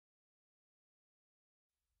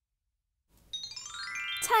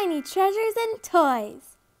Tiny treasures and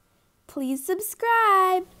toys. Please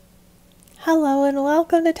subscribe. Hello and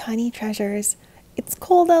welcome to Tiny Treasures. It's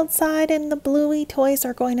cold outside and the Bluey toys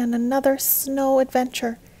are going on another snow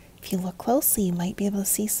adventure. If you look closely, you might be able to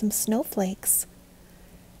see some snowflakes.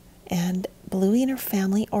 And Bluey and her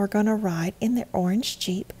family are going to ride in their orange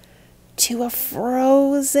Jeep to a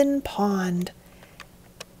frozen pond.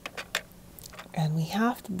 And we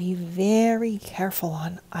have to be very careful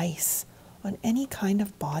on ice, on any kind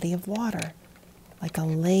of body of water, like a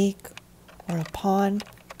lake or a pond.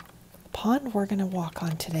 The pond we're going to walk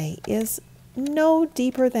on today is no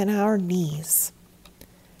deeper than our knees.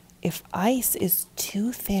 If ice is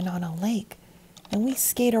too thin on a lake and we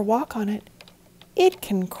skate or walk on it, it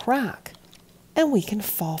can crack and we can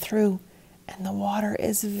fall through. And the water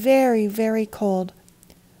is very, very cold.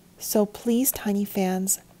 So please, tiny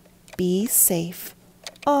fans, be safe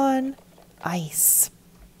on ice.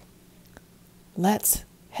 Let's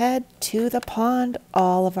head to the pond.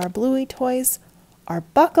 All of our Bluey toys are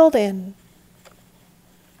buckled in.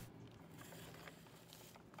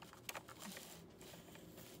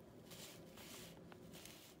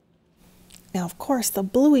 Now, of course, the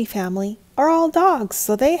Bluey family are all dogs,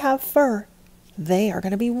 so they have fur. They are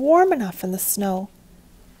going to be warm enough in the snow.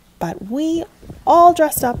 But we all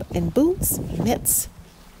dressed up in boots, mitts,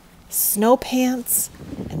 snow pants,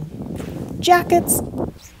 and jackets,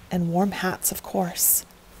 and warm hats, of course.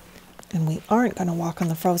 And we aren't going to walk on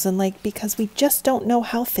the frozen lake because we just don't know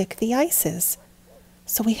how thick the ice is.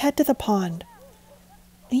 So we head to the pond.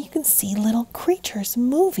 And you can see little creatures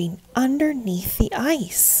moving underneath the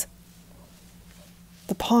ice.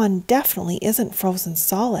 The pond definitely isn't frozen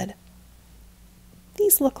solid.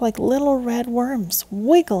 These look like little red worms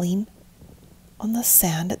wiggling on the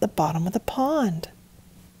sand at the bottom of the pond.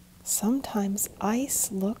 Sometimes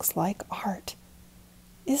ice looks like art.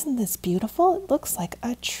 Isn't this beautiful? It looks like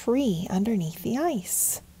a tree underneath the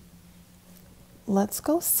ice. Let's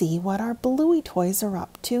go see what our Bluey toys are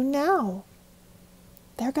up to now.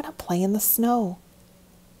 They're going to play in the snow.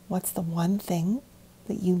 What's the one thing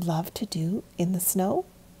that you love to do in the snow?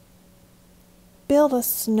 Build a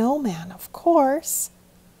snowman, of course.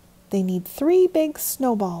 They need 3 big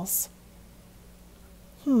snowballs.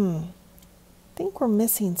 I think we're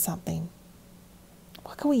missing something.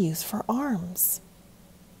 What can we use for arms?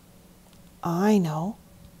 I know.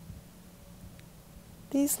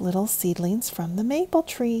 These little seedlings from the maple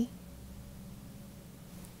tree.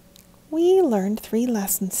 We learned 3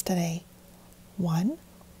 lessons today. 1,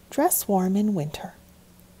 dress warm in winter.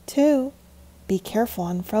 2, be careful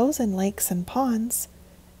on frozen lakes and ponds.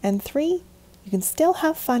 And 3, you can still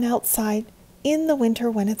have fun outside in the winter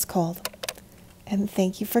when it's cold. And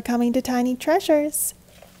thank you for coming to Tiny Treasures.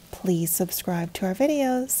 Please subscribe to our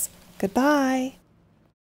videos. Goodbye.